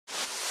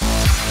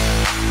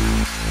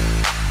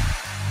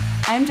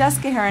I'm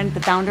Jessica Heron, the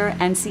founder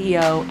and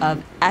CEO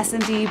of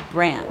S&D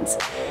Brands.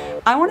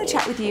 I want to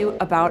chat with you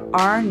about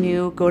our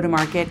new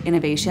go-to-market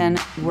innovation.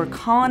 We're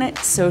calling it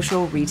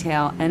social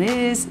retail, and it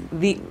is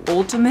the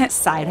ultimate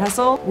side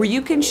hustle where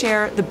you can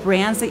share the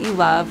brands that you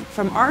love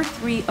from our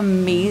three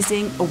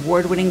amazing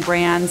award-winning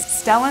brands,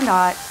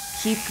 Stella,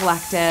 Keith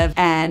Collective,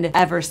 and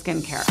Ever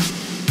Skincare.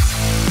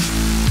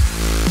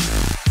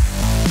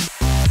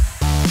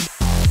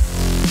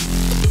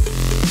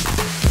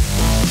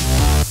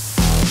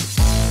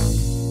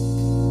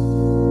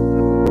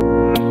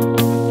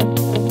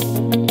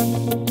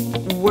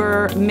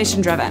 We're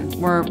mission-driven.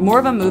 We're more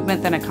of a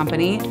movement than a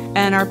company,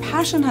 and our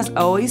passion has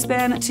always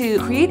been to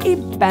create a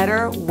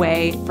better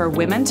way for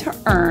women to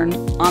earn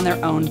on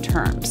their own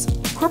terms.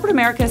 Corporate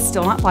America is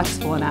still not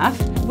flexible enough.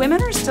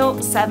 Women are still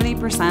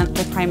 70%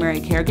 the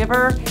primary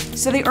caregiver,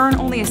 so they earn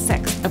only a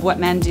sixth of what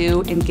men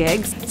do in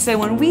gigs. So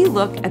when we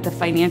look at the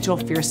financial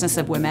fierceness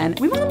of women,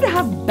 we want them to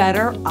have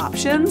better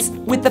options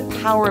with the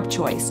power of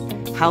choice.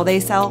 How they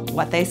sell,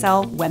 what they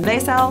sell, when they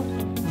sell.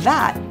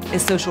 That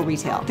is social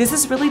retail. This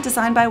is really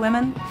designed by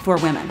women for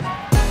women.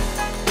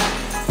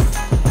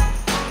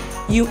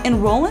 You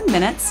enroll in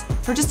minutes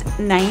for just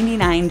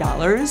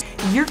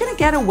 $99. You're gonna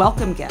get a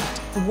welcome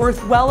gift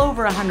worth well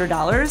over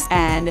 $100,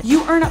 and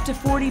you earn up to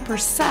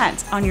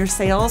 40% on your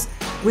sales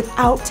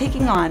without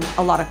taking on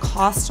a lot of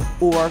cost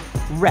or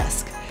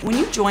risk. When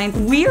you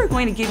join, we are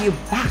going to give you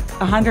back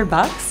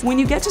 $100 when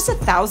you get just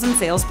 1,000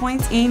 sales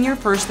points in your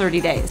first 30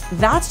 days.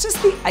 That's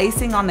just the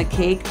icing on the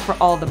cake for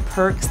all the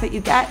perks that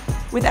you get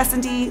with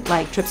S&D,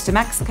 like trips to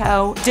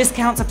Mexico,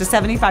 discounts up to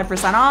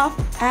 75%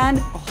 off, and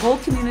a whole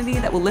community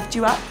that will lift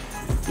you up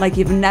like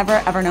you've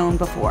never ever known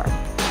before.